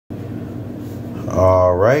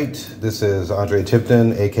All right, this is Andre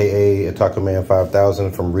Tipton, aka Otaku Man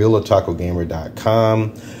 5000 from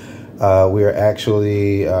RealOtakuGamer.com. We are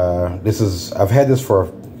actually I've had this for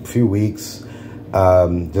a few weeks.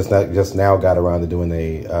 Just now got around to doing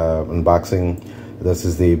a unboxing. This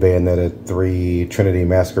is the Bayonetta 3 Trinity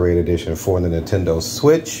Masquerade Edition for the Nintendo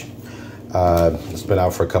Switch. It's been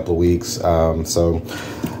out for a couple of weeks, so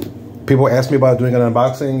people asked me about doing an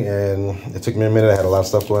unboxing, and it took me a minute. I had a lot of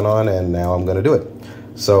stuff going on, and now I'm going to do it.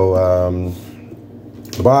 So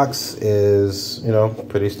the box is,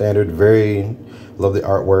 pretty standard. Love the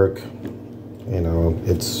artwork.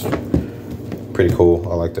 It's pretty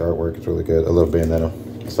cool. I like the artwork. It's really good. I love Bayonetta.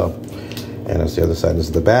 So, and that's the other side. This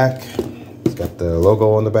is the back. It's got the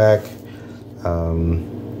logo on the back.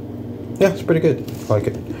 Yeah, it's pretty good. I like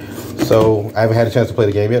it. So I haven't had a chance to play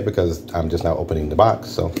the game yet because I'm just now opening the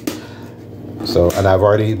box. And I've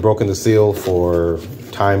already broken the seal for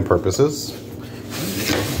time purposes.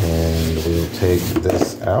 And we'll take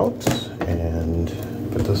this out and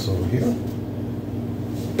put this over here.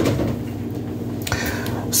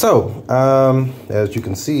 So, as you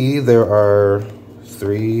can see, there are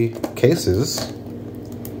 3 cases. I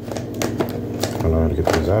don't know how to get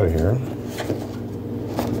these out of here.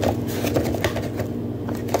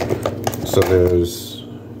 So there's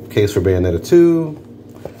a case for Bayonetta 2.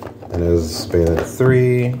 And there's Bayonetta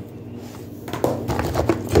 3,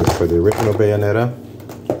 just for the original Bayonetta,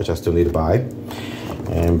 which I still need to buy,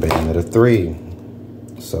 and Bayonetta 3.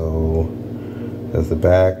 So there's the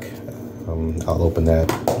back. I'll open that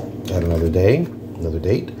at another date.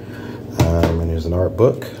 And here's an art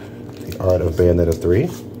book, the art of Bayonetta 3.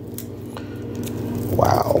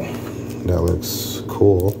 Wow, that looks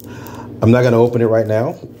cool. I'm not going to open it right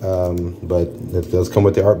now, but it does come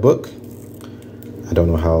with the art book. I don't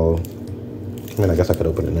know how, I guess I could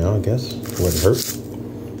open it now, I guess. It wouldn't hurt.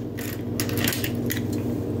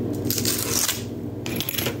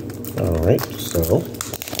 All right, so.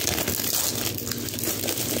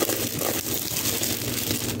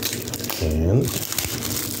 And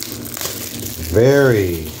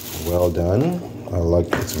very well done. I like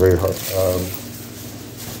it. It's very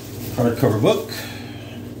hardcover book.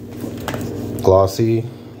 Glossy.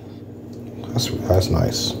 That's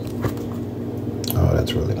nice. Oh,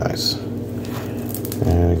 that's really nice.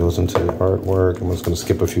 And it goes into the artwork. I'm just going to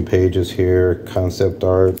skip a few pages here. Concept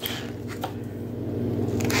art.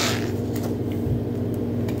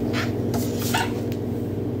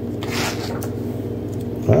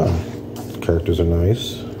 Wow, characters are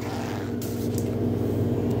nice.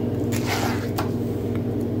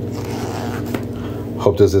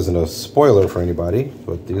 Hope this isn't a spoiler for anybody,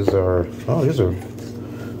 but these are,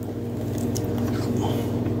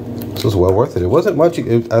 this was well worth it. It wasn't much.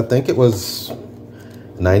 I think it was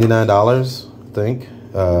 $99, I think.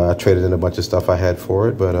 I traded in a bunch of stuff I had for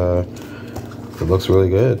it, but it looks really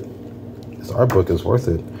good. This art book is worth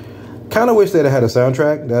it. Kind of wish they'd have had a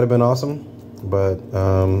soundtrack. That'd have been awesome. But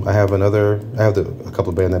I have a couple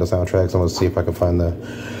of Bayonetta soundtracks. I'm going to see if I can find the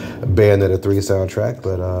Bayonetta 3 soundtrack.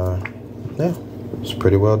 But yeah, it's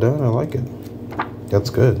pretty well done. I like it. That's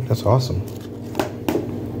good. That's awesome.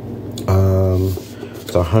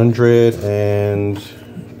 It's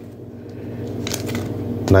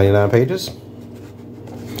 199 pages. I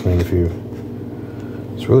mean, it's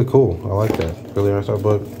really cool. I like that. Really nice art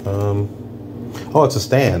book. Oh, it's a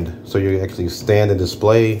stand. So you actually stand and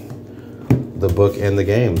display the book and the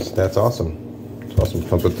games. That's awesome. It's awesome.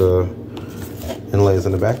 Comes with the inlays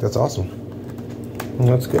in the back. That's awesome.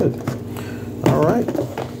 That's good. All right.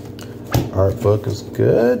 Art book is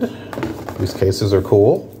good. These cases are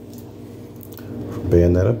cool.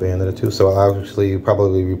 Bayonetta 2. So I'll actually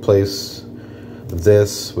probably replace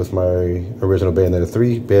this with my original Bayonetta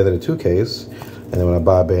 2 case. And then when I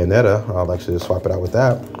buy Bayonetta, I'll actually just swap it out with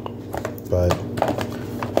that. But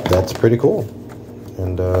that's pretty cool.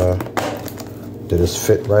 And they just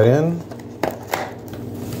fit right in.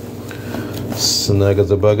 Snug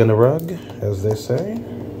as a bug in the rug, as they say.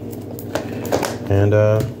 And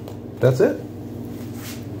that's it.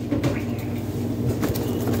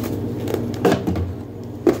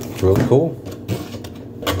 Really cool.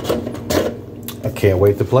 I can't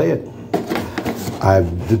wait to play it. I'm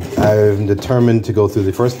determined to go through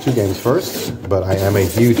the first 2 games first, but I am a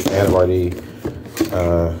huge fan. I've already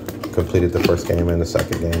completed the first game and the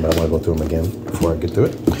second game, but I want to go through them again before I get through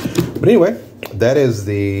it. But anyway, that is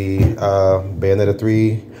the Bayonetta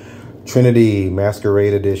 3 Trinity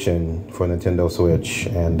Masquerade Edition for Nintendo Switch,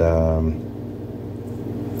 and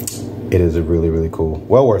it is really, really cool.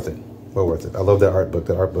 Well worth it. Well worth it. I love that art book.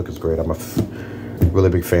 That art book is great. I'm a really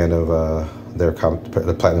big fan of the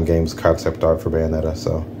Platinum Games concept art for Bayonetta,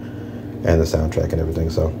 so and the soundtrack and everything.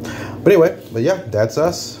 So, but anyway, but yeah, that's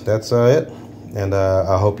us. That's it. And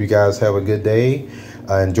I hope you guys have a good day.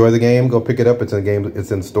 Enjoy the game. Go pick it up. It's in the game.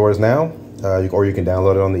 It's in stores now, or you can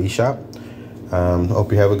download it on the eShop.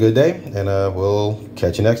 Hope you have a good day, and we'll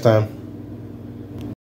catch you next time.